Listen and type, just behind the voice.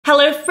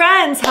Hello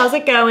friends, how's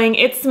it going?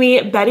 It's me,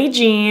 Betty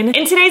Jean.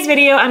 In today's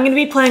video, I'm gonna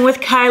be playing with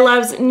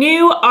Kailav's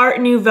new Art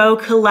Nouveau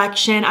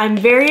collection. I'm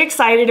very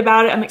excited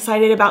about it. I'm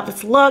excited about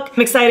this look.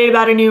 I'm excited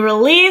about a new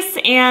release,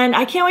 and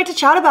I can't wait to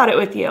chat about it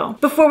with you.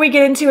 Before we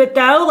get into it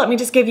though, let me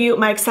just give you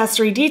my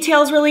accessory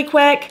details really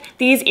quick.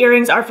 These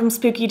earrings are from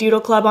Spooky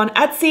Doodle Club on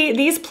Etsy.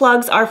 These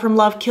plugs are from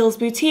Love Kills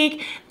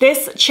Boutique.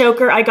 This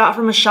choker I got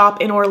from a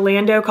shop in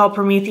Orlando called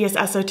Prometheus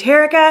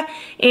Esoterica.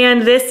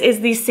 And this is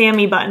the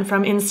Sammy button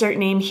from insert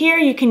name here.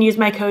 You can use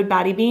my code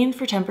BattyBean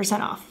for 10%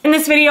 off. In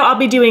this video, I'll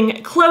be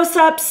doing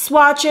close-ups,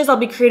 swatches. I'll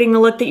be creating the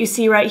look that you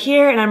see right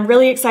here, and I'm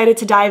really excited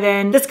to dive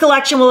in. This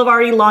collection will have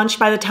already launched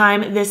by the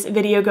time this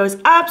video goes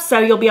up, so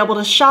you'll be able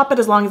to shop it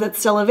as long as it's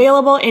still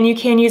available, and you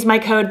can use my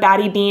code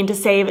BattyBean to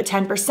save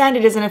 10%.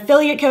 It is an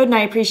affiliate code, and I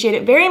appreciate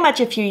it very much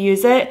if you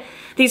use it.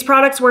 These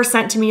products were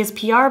sent to me as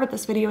PR, but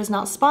this video is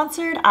not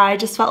sponsored. I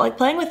just felt like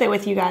playing with it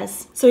with you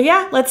guys. So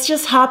yeah, let's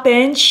just hop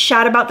in,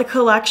 chat about the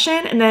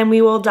collection, and then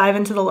we will dive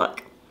into the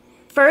look.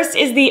 First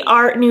is the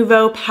Art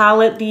Nouveau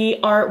palette. The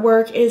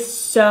artwork is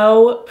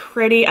so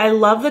pretty. I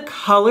love the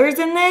colors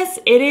in this.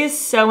 It is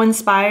so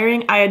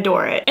inspiring. I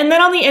adore it. And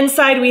then on the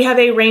inside, we have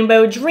a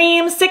Rainbow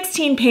Dream,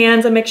 16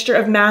 pans, a mixture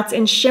of mattes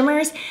and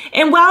shimmers.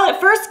 And while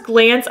at first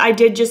glance, I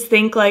did just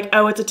think like,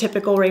 oh, it's a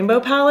typical rainbow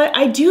palette,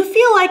 I do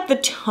feel like the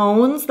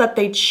tones that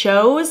they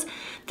chose,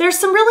 there's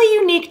some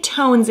really unique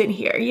tones in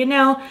here. You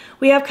know,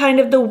 we have kind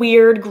of the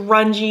weird,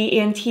 grungy,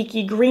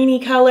 antique-y, greeny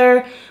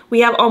color.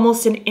 We have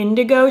almost an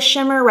indigo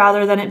shimmer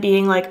rather than it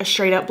being like a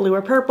straight up blue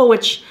or purple,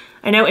 which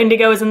I know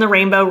indigo is in the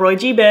rainbow, Roy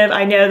G. Biv,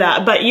 I know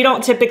that, but you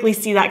don't typically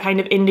see that kind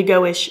of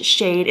indigo-ish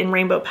shade in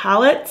rainbow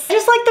palettes. I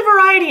just like the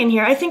variety in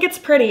here. I think it's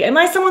pretty. Am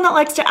I someone that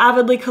likes to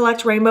avidly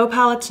collect rainbow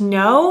palettes?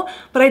 No,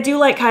 but I do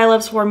like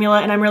Kailav's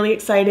formula, and I'm really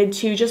excited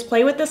to just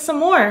play with this some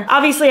more.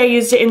 Obviously, I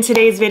used it in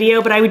today's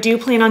video, but I do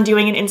plan on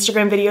doing an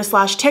Instagram video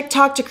 /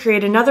 TikTok to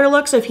create another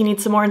look, so if you need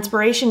some more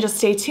inspiration, just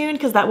stay tuned,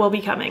 because that will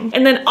be coming.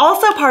 And then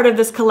also part of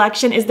this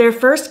collection is their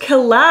first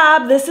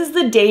collab. This is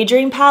the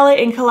Daydream palette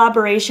in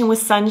collaboration with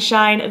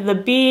Sunshine the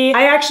Bee.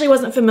 I actually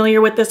wasn't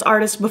familiar with this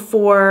artist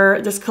before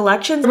this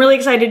collection. I'm really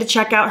excited to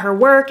check out her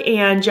work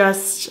and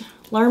just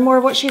learn more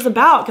of what she's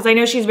about, because I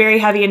know she's very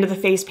heavy into the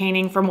face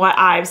painting from what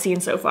I've seen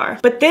so far.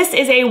 But this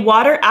is a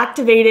water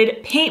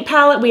activated paint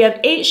palette. We have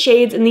 8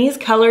 shades, and these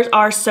colors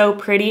are so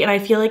pretty, and I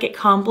feel like it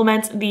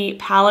complements the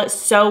palette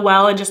so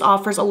well and just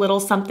offers a little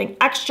something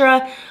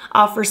extra,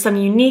 offers some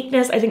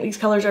uniqueness. I think these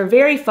colors are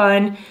very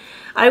fun.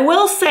 I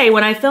will say,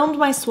 when I filmed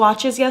my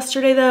swatches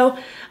yesterday though,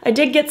 I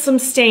did get some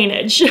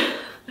stainage.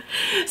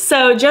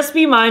 So just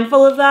be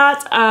mindful of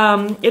that.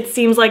 It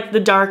seems like the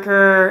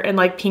darker and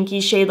like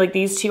pinky shade, like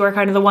these two are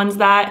kind of the ones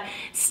that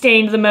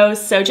stained the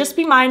most. So just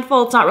be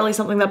mindful. It's not really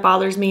something that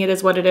bothers me. It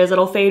is what it is.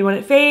 It'll fade when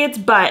it fades,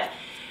 but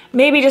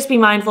maybe just be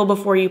mindful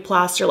before you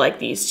plaster like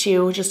these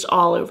two just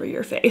all over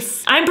your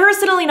face. I'm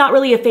personally not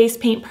really a face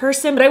paint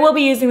person, but I will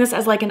be using this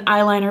as like an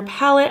eyeliner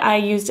palette. I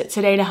used it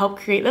today to help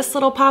create this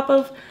little pop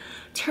of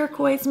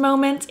turquoise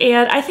moment,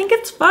 and I think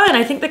it's fun.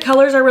 I think the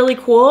colors are really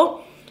cool.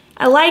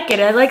 I like it.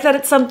 I like that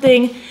it's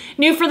something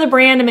new for the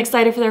brand. I'm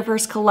excited for their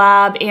first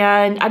collab,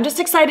 and I'm just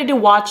excited to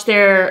watch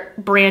their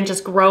brand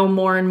just grow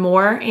more and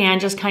more and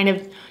just kind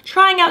of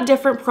trying out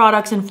different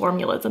products and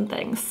formulas and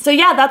things. So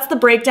yeah, that's the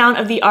breakdown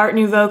of the Art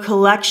Nouveau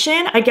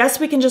collection. I guess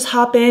we can just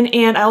hop in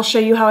and I'll show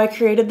you how I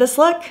created this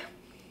look.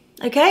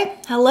 Okay,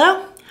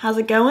 hello, how's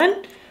it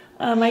going?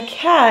 My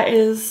cat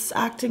is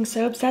acting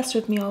so obsessed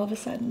with me all of a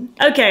sudden.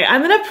 Okay,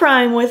 I'm gonna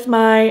prime with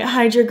my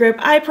Hydro Grip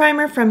Eye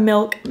Primer from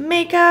Milk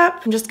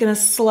Makeup. I'm just gonna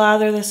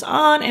slather this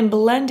on and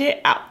blend it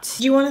out.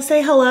 Do you wanna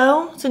say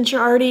hello since you're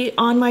already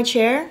on my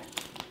chair?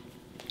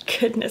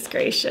 Goodness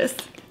gracious.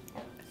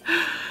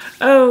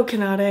 Oh,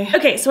 Kanade.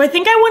 Okay, so I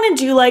think I wanna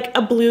do like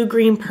a blue,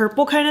 green,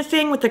 purple kind of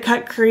thing with the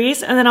cut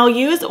crease, and then I'll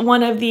use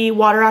one of the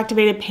water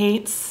activated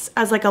paints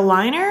as like a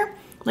liner,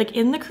 like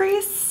in the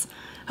crease.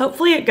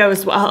 Hopefully it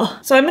goes well.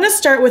 So I'm gonna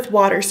start with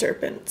Water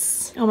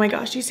Serpents. Oh my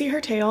gosh, do you see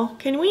her tail?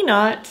 Can we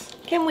not?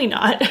 Can we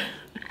not?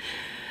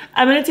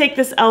 I'm gonna take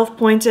this e.l.f.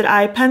 pointed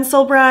eye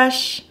pencil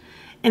brush,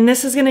 and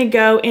this is gonna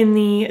go in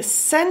the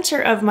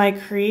center of my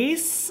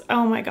crease.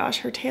 Oh my gosh,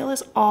 her tail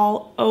is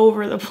all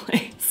over the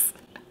place.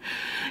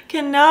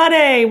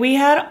 Kanade, we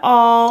had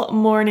all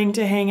morning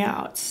to hang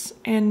out,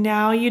 and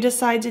now you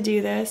decide to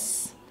do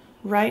this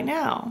right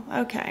now.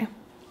 Okay.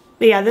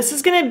 But yeah, this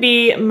is gonna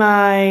be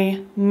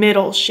my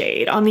middle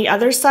shade. On the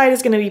other side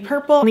is gonna be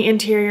purple. On the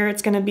interior,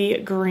 it's gonna be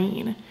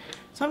green.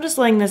 So I'm just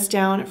laying this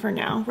down for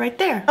now, right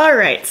there. All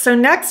right, so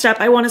next up,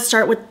 I wanna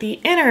start with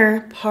the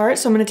inner part.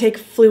 So I'm gonna take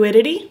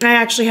Fluidity. And I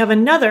actually have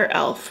another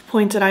e.l.f.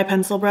 pointed eye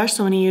pencil brush,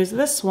 so I'm gonna use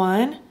this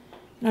one.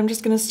 And I'm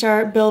just gonna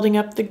start building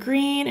up the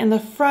green in the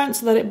front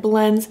so that it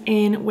blends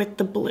in with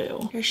the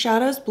blue. Your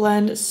shadows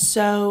blend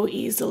so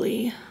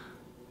easily.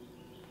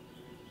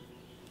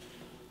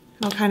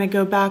 I'll kind of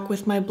go back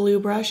with my blue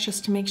brush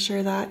just to make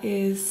sure that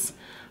is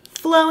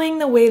flowing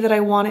the way that I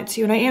want it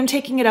to. And I am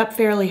taking it up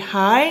fairly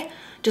high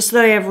just so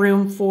that I have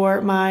room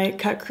for my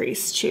cut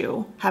crease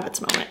to have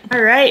its moment.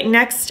 All right,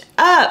 next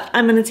up,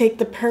 I'm gonna take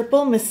the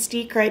purple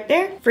Mystique right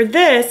there. For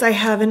this, I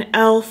have an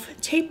e.l.f.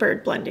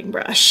 tapered blending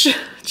brush,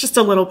 just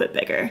a little bit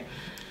bigger.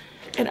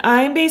 And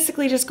I'm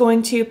basically just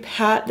going to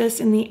pat this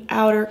in the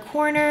outer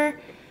corner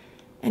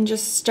and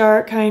just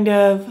start kind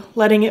of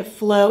letting it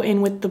flow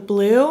in with the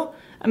blue.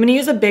 I'm gonna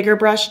use a bigger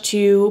brush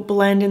to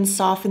blend and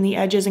soften the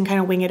edges and kind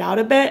of wing it out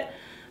a bit,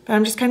 but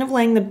I'm just kind of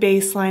laying the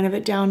baseline of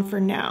it down for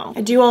now.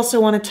 I do also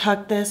wanna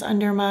tuck this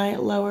under my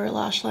lower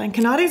lash line.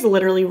 Kanade's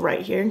literally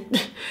right here.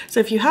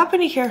 So if you happen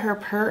to hear her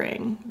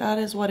purring, that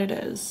is what it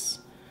is.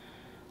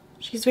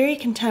 She's very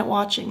content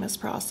watching this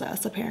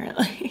process,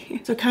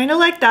 apparently. So kind of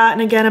like that,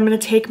 and again, I'm gonna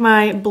take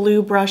my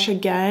blue brush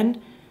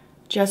again,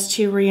 just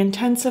to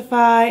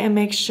re-intensify and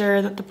make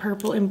sure that the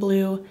purple and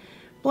blue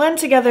blend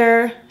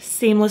together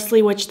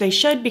seamlessly, which they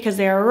should because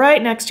they are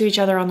right next to each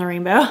other on the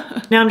rainbow.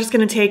 Now I'm just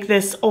gonna take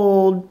this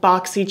old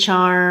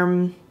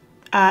BoxyCharm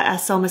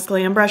SL Miss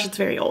Glam brush. It's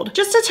very old.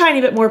 Just a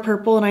tiny bit more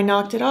purple, and I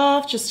knocked it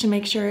off just to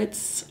make sure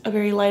it's a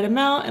very light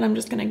amount, and I'm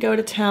just gonna go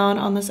to town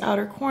on this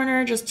outer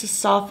corner just to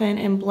soften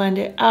and blend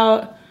it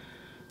out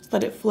so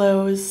that it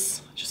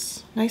flows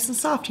just nice and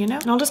soft, you know?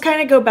 And I'll just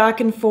kind of go back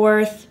and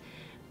forth,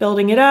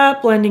 building it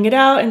up, blending it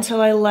out until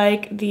I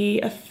like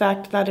the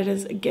effect that it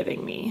is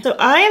giving me. So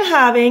I am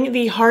having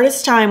the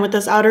hardest time with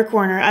this outer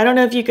corner. I don't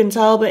know if you can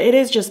tell, but it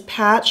is just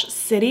patch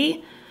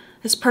city.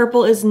 This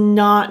purple is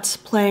not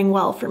playing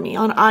well for me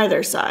on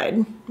either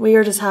side. We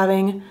are just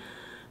having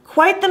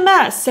quite the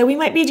mess. So we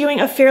might be doing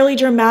a fairly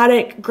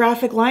dramatic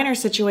graphic liner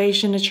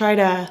situation to try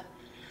to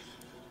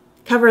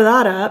cover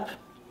that up.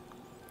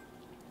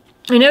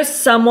 I know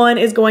someone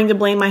is going to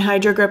blame my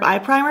Hydro Grip eye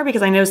primer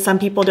because I know some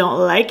people don't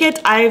like it.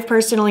 I've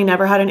personally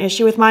never had an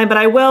issue with mine, but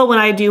I will when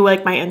I do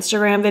like my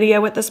Instagram video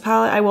with this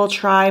palette, I will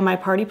try my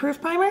Party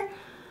Proof primer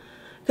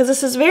because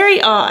this is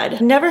very odd.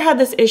 I've never had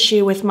this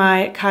issue with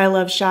my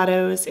Kailav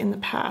shadows in the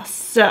past,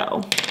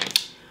 so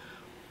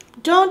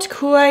don't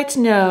quite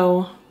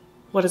know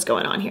what is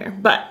going on here,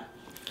 but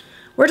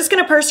we're just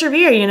gonna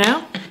persevere, you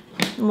know?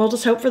 And we'll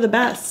just hope for the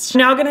best. I'm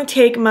now gonna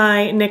take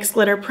my NYX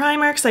Glitter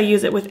Primer because I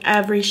use it with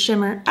every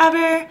shimmer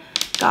ever.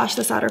 Gosh,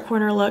 this outer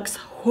corner looks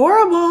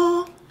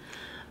horrible.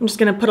 I'm just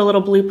gonna put a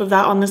little bloop of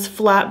that on this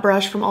flat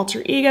brush from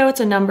Alter Ego. It's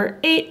a number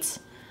 8.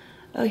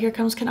 Oh, here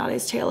comes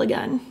Kanade's tail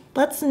again.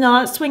 Let's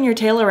not swing your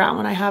tail around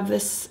when I have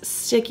this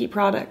sticky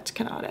product,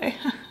 Kanade.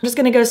 I'm just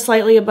gonna go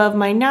slightly above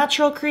my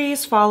natural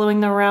crease, following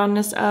the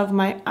roundness of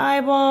my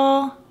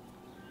eyeball.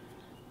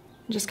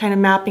 Just kind of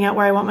mapping out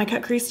where I want my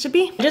cut crease to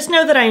be. I just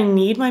know that I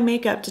need my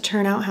makeup to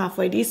turn out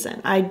halfway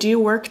decent. I do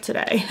work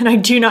today and I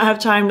do not have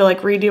time to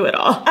like redo it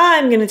all.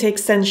 I'm gonna take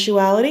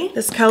Sensuality.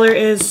 This color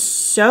is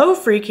so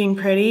freaking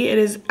pretty. It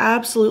is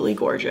absolutely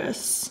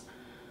gorgeous.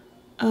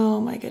 Oh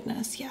my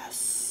goodness,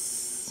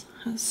 yes.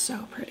 That's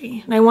so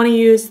pretty. And I wanna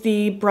use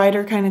the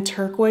brighter kind of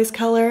turquoise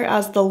color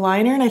as the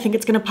liner, and I think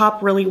it's gonna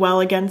pop really well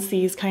against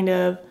these kind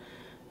of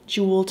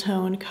jewel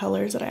tone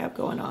colors that I have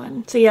going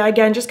on. So yeah,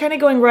 again, just kind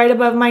of going right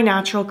above my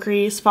natural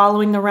crease,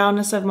 following the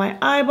roundness of my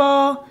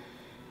eyeball.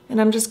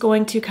 And I'm just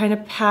going to kind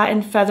of pat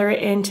and feather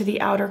it into the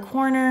outer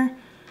corner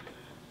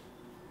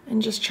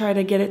and just try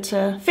to get it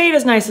to fade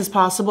as nice as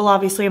possible.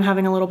 Obviously, I'm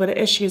having a little bit of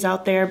issues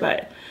out there,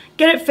 but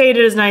get it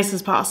faded as nice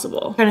as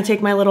possible. I'm gonna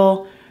take my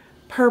little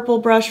purple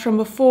brush from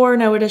before,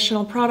 no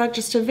additional product,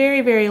 just to very,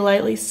 very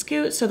lightly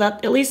scoot so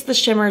that at least the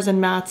shimmers and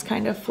mattes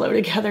kind of flow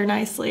together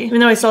nicely. Even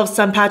though I still have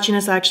some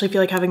patchiness, I actually feel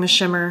like having the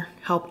shimmer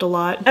helped a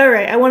lot. All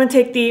right, I wanna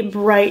take the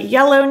bright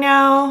yellow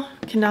now.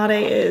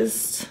 Kanade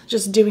is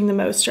just doing the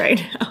most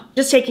right now.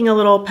 Just taking a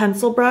little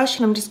pencil brush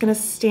and I'm just gonna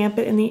stamp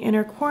it in the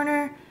inner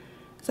corner.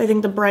 So I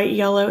think the bright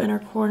yellow inner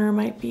corner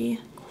might be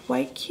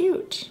quite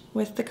cute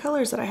with the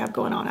colors that I have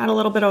going on. Add a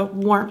little bit of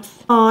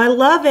warmth. Oh, I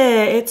love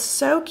it. It's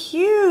so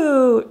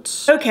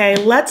cute. Okay,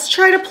 let's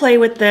try to play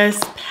with this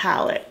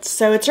palette.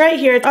 So it's right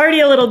here. It's already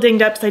a little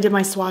dinged up because I did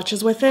my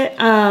swatches with it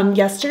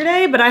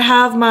yesterday, but I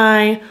have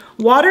my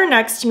water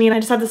next to me and I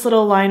just have this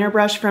little liner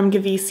brush from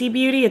Gainesville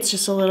Beauty. It's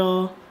just a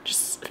little,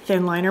 just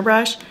thin liner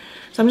brush.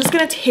 So I'm just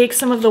gonna take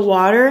some of the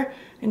water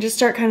and just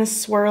start kind of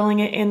swirling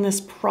it in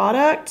this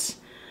product.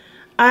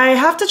 I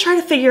have to try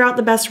to figure out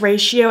the best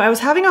ratio. I was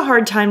having a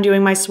hard time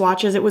doing my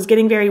swatches. It was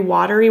getting very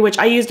watery, which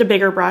I used a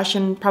bigger brush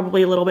and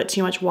probably a little bit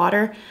too much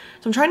water.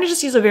 So I'm trying to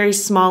just use a very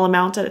small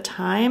amount at a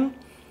time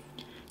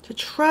to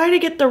try to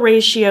get the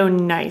ratio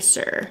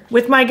nicer.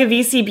 With my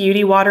Gainesville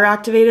Beauty water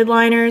activated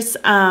liners,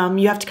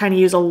 you have to kind of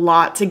use a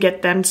lot to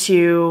get them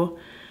to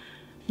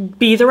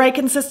be the right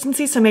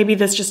consistency. So maybe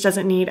this just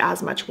doesn't need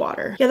as much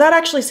water. Yeah, that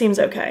actually seems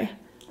okay.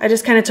 I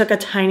just kind of took a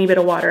tiny bit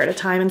of water at a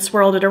time and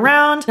swirled it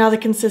around. Now the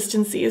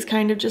consistency is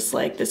kind of just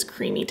like this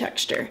creamy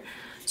texture.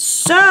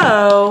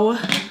 So,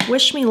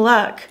 wish me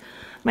luck.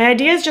 My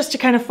idea is just to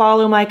kind of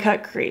follow my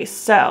cut crease.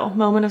 So,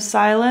 moment of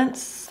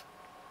silence.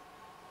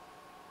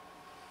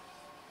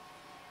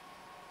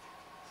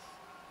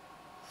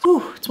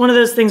 Whew, it's one of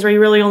those things where you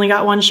really only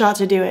got one shot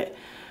to do it.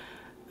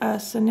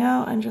 So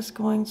now I'm just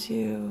going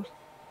to...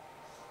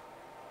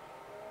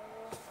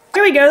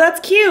 There we go, that's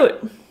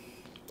cute.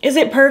 Is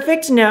it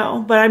perfect?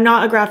 No, but I'm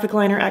not a graphic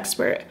liner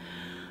expert.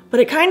 But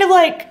it kind of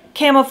like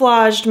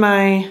camouflaged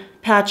my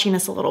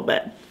patchiness a little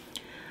bit.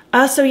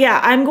 So yeah,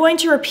 I'm going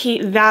to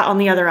repeat that on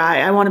the other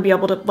eye. I want to be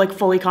able to like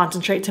fully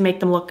concentrate to make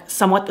them look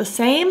somewhat the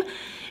same.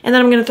 And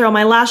then I'm going to throw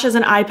my lashes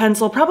and eye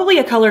pencil, probably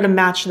a color to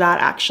match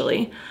that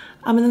actually.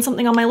 And then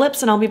something on my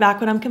lips and I'll be back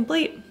when I'm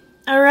complete.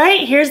 All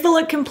right, here's the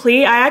look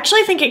complete. I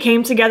actually think it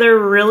came together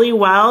really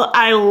well.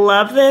 I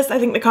love this. I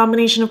think the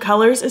combination of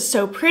colors is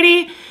so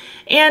pretty.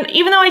 And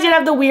even though I did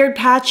have the weird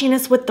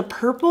patchiness with the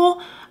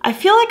purple, I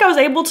feel like I was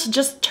able to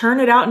just turn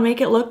it out and make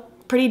it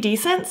look pretty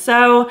decent.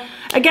 So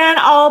again,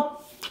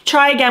 I'll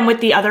try again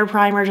with the other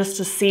primer just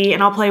to see,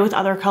 and I'll play with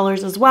other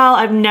colors as well.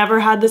 I've never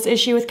had this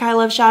issue with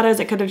Kailav shadows.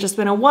 It could have just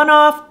been a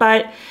one-off,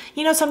 but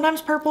you know,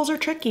 sometimes purples are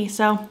tricky,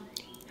 so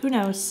who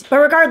knows? But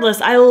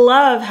regardless, I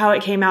love how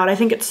it came out. I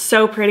think it's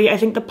so pretty. I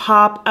think the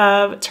pop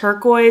of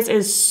turquoise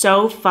is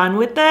so fun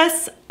with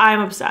this. I'm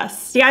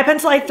obsessed. The eye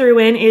pencil I threw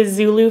in is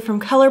Zulu from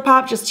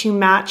Colourpop just to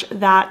match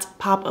that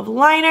pop of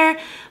liner.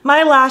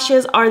 My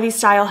lashes are the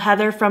Style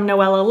Heather from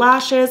Nouveau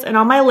Lashes, and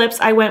on my lips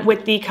I went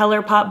with the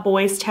Colourpop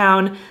Boys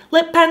Town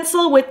lip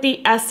pencil with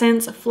the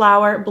Essence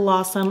Flower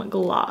Blossom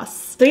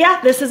Gloss. So yeah,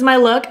 this is my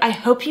look. I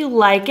hope you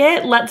like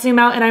it. Let's zoom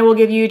out and I will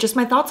give you just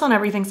my thoughts on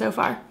everything so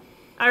far.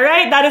 All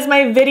right, that is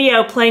my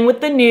video playing with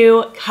the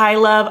new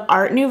Kailav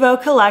Art Nouveau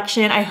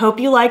collection. I hope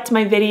you liked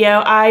my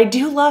video. I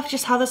do love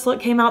just how this look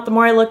came out. The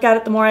more I look at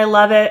it, the more I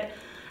love it.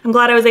 I'm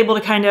glad I was able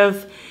to kind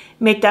of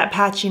make that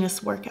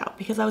patchiness work out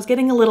because I was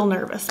getting a little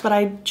nervous, but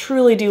I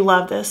truly do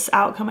love this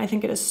outcome. I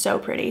think it is so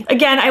pretty.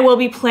 Again, I will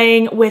be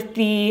playing with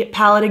the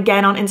palette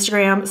again on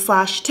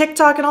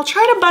Instagram/TikTok, and I'll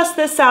try to bust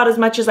this out as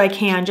much as I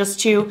can just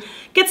to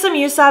get some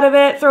use out of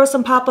it, throw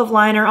some pop of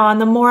liner on.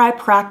 The more I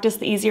practice,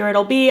 the easier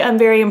it'll be. I'm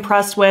very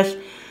impressed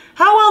with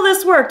how well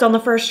this worked on the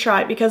first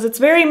try because it's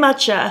very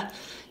much a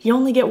you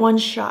only get one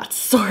shot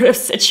sort of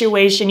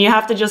situation. You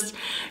have to just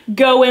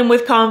go in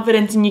with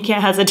confidence and you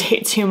can't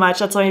hesitate too much.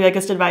 That's my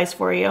biggest advice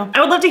for you. I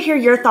would love to hear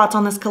your thoughts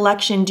on this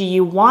collection. Do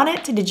you want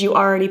it? Did you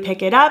already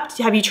pick it up?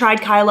 Have you tried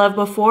Kailav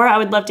before? I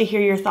would love to hear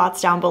your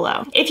thoughts down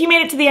below. If you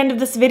made it to the end of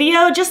this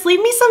video, just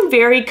leave me some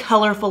very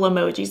colorful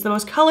emojis, the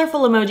most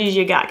colorful emojis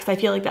you got, because I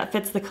feel like that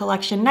fits the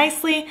collection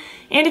nicely.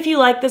 And if you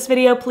like this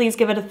video, please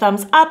give it a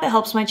thumbs up. It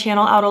helps my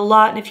channel out a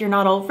lot. And if you're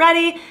not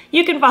already,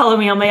 you can follow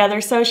me on my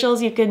other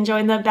socials. You can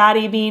join the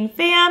Baddie Bean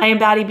fam. I am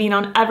Baddie Bean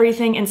on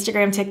everything,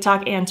 Instagram,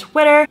 TikTok, and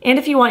Twitter. And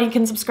if you want, you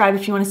can subscribe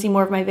if you want to see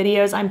more of my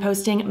videos. I'm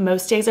posting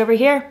most days over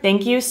here.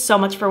 Thank you so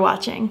much for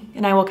watching,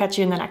 and I will catch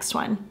you in the next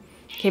one.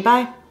 Okay,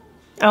 bye.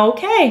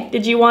 Okay,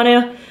 did you want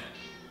to?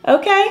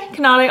 Okay,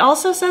 Kanade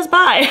also says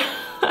bye.